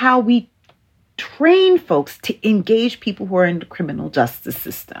because of how we train folks to engage people who are in the criminal justice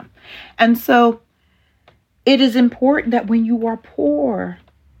system. And so It is important that when you are poor,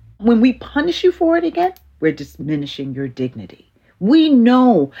 when we punish you for it again, we're diminishing your dignity. We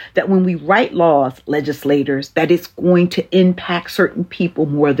know that when we write laws, legislators, that it's going to impact certain people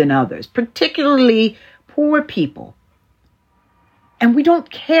more than others, particularly poor people. And we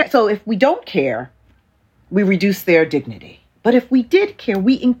don't care. So if we don't care, we reduce their dignity. But if we did care,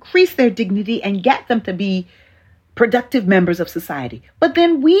 we increase their dignity and get them to be productive members of society. But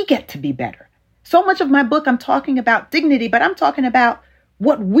then we get to be better. So much of my book, I'm talking about dignity, but I'm talking about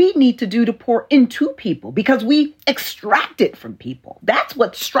what we need to do to pour into people because we extract it from people. That's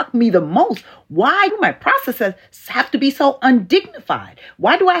what struck me the most. Why do my processes have to be so undignified?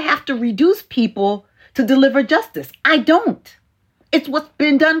 Why do I have to reduce people to deliver justice? I don't. It's what's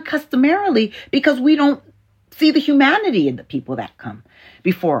been done customarily because we don't see the humanity in the people that come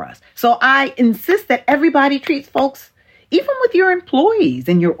before us. So I insist that everybody treats folks, even with your employees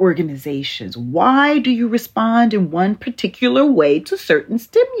and your organizations. Why do you respond in one particular way to certain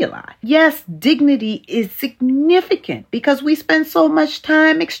stimuli? Yes, dignity is significant because we spend so much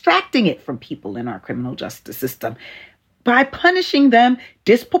time extracting it from people in our criminal justice system by punishing them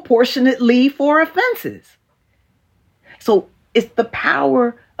disproportionately for offenses. So it's the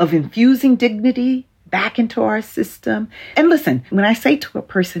power of infusing dignity back into our system. And listen, when I say to a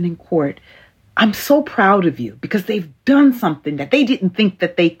person in court, I'm so proud of you because they've done something that they didn't think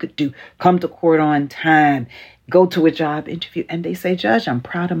that they could do. Come to court on time, go to a job interview, and they say, Judge, I'm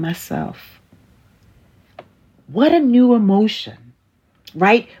proud of myself. What a new emotion,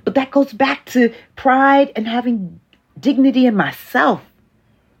 right? But that goes back to pride and having dignity in myself.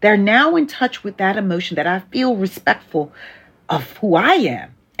 They're now in touch with that emotion that I feel respectful of who I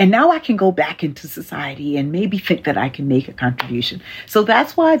am. And now I can go back into society and maybe think that I can make a contribution. So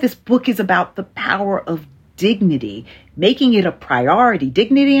that's why this book is about the power of dignity, making it a priority.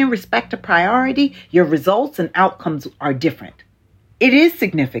 Dignity and respect a priority. Your results and outcomes are different. It is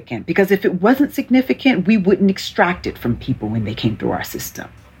significant because if it wasn't significant, we wouldn't extract it from people when they came through our system.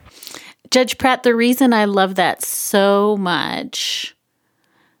 Judge Pratt, the reason I love that so much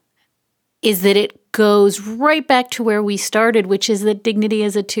is that it goes right back to where we started, which is that dignity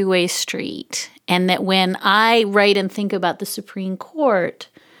is a two-way street. And that when I write and think about the Supreme Court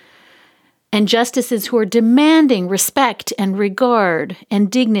and justices who are demanding respect and regard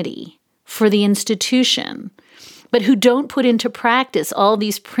and dignity for the institution, but who don't put into practice all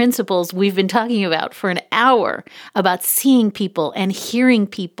these principles we've been talking about for an hour about seeing people and hearing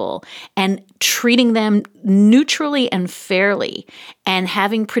people and treating them neutrally and fairly and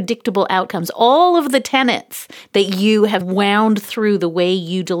having predictable outcomes, all of the tenets that you have wound through the way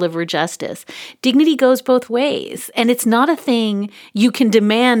you deliver justice. Dignity goes both ways, and it's not a thing you can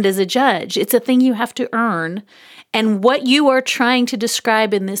demand as a judge. It's a thing you have to earn. And what you are trying to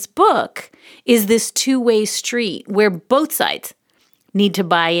describe in this book is this two-way street where both sides need to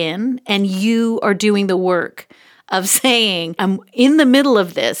buy in, and you are doing the work of saying, I'm in the middle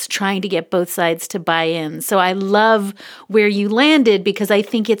of this, trying to get both sides to buy in. So I love where you landed because I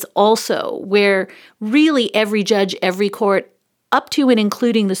think it's also where really every judge, every court, up to and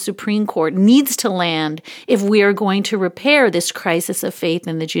including the Supreme Court, needs to land if we are going to repair this crisis of faith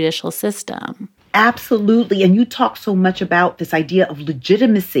in the judicial system. Absolutely. And you talk so much about this idea of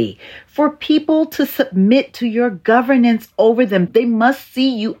legitimacy. For people to submit to your governance over them, they must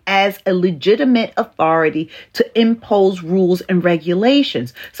see you as a legitimate authority to impose rules and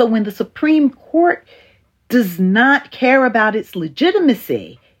regulations. So when the Supreme Court does not care about its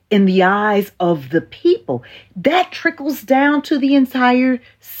legitimacy in the eyes of the people, that trickles down to the entire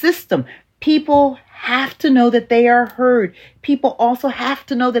system. People have to know that they are heard. People also have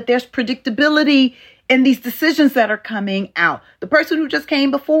to know that there's predictability in these decisions that are coming out. The person who just came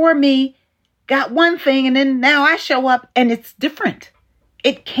before me got one thing, and then now I show up and it's different.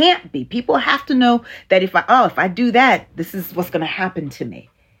 It can't be. People have to know that if I do that, this is what's going to happen to me.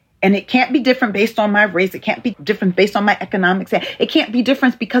 And it can't be different based on my race. It can't be different based on my economics. It can't be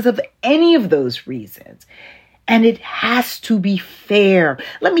different because of any of those reasons. And it has to be fair.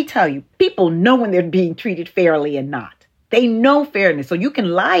 Let me tell you, people know when they're being treated fairly and not. They know fairness. So you can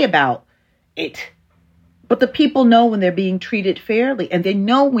lie about it. But the people know when they're being treated fairly. And they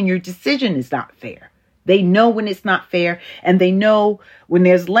know when your decision is not fair. They know when it's not fair. And they know when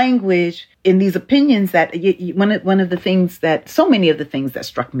there's language in these opinions that one of the things that so many of the things that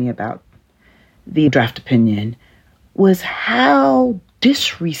struck me about the draft opinion was how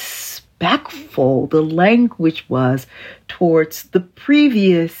disrespectful the language was towards the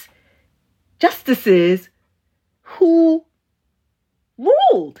previous justices who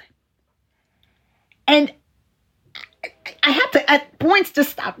ruled. And I had to at points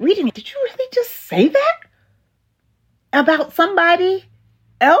just stop reading it. Did you really just say that? about somebody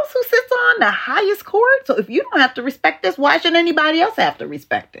else who sits on the highest court? So if you don't have to respect this, why should anybody else have to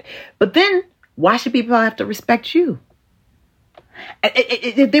respect it? But then why should people have to respect you?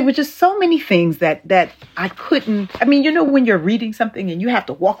 There were just so many things that I couldn't. I mean, you know, when you're reading something and you have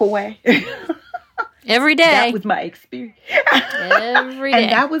to walk away. Every day. That was my experience. Every day.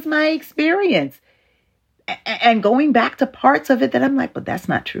 And that was my experience. And going back to parts of it that I'm like, but that's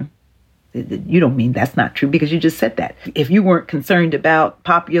not true. You don't mean that's not true because you just said that. If you weren't concerned about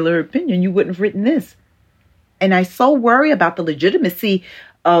popular opinion, you wouldn't have written this. And I so worry about the legitimacy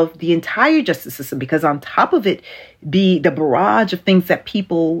of the entire justice system because on top of it be the barrage of things that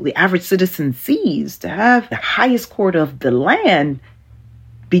people, the average citizen sees, to have the highest court of the land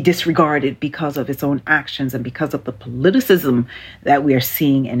be disregarded because of its own actions and because of the politicism that we are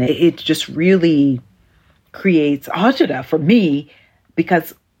seeing. And it just really creates agita for me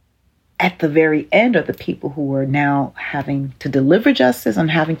because at the very end are the people who are now having to deliver justice and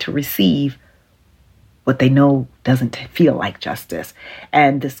having to receive what they know doesn't feel like justice.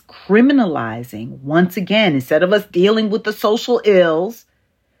 And this criminalizing, once again, instead of us dealing with the social ills,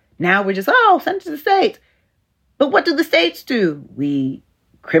 now we're just, send it to the states. But what do the states do? We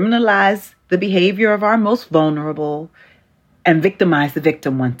criminalize the behavior of our most vulnerable and victimize the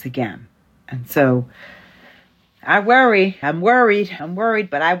victim once again. And so I'm worried,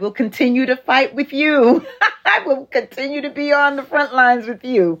 but I will continue to fight with you. I will continue to be on the front lines with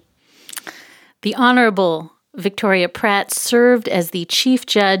you. The Honorable Victoria Pratt served as the Chief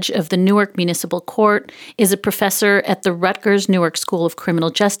Judge of the Newark Municipal Court, is a professor at the Rutgers Newark School of Criminal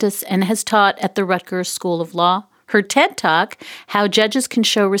Justice, and has taught at the Rutgers School of Law. Her TED Talk, How Judges Can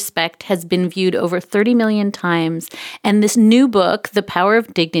Show Respect, has been viewed over 30 million times, and this new book, The Power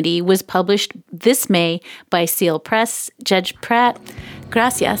of Dignity, was published this May by Seal Press. Judge Pratt,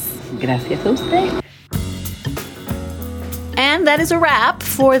 gracias. Gracias a usted. And that is a wrap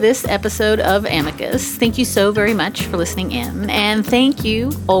for this episode of Amicus. Thank you so very much for listening in. And thank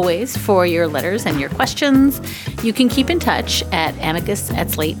you always for your letters and your questions. You can keep in touch at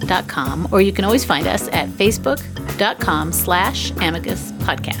amicus@slate.com, or you can always find us at facebook.com/Amicus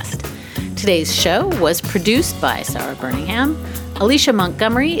Podcast. Today's show was produced by Sarah Birmingham. Alicia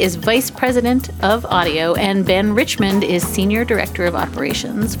Montgomery is Vice President of Audio, and Ben Richmond is Senior Director of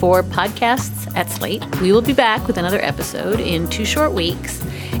Operations for Podcasts at Slate. We will be back with another episode in 2 short weeks.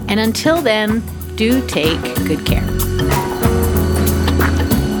 And until then, do take good care.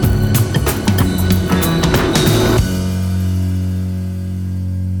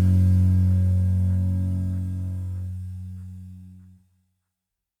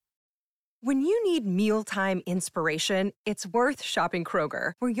 When you need mealtime inspiration, it's worth shopping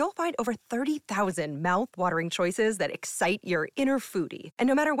Kroger, where you'll find over 30,000 mouth-watering choices that excite your inner foodie. And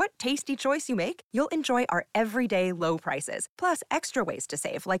no matter what tasty choice you make, you'll enjoy our everyday low prices, plus extra ways to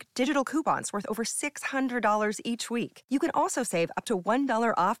save, like digital coupons worth over $600 each week. You can also save up to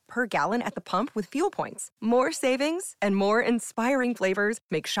 $1 off per gallon at the pump with fuel points. More savings and more inspiring flavors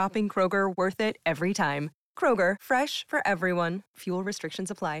make shopping Kroger worth it every time. Kroger, fresh for everyone. Fuel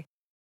restrictions apply.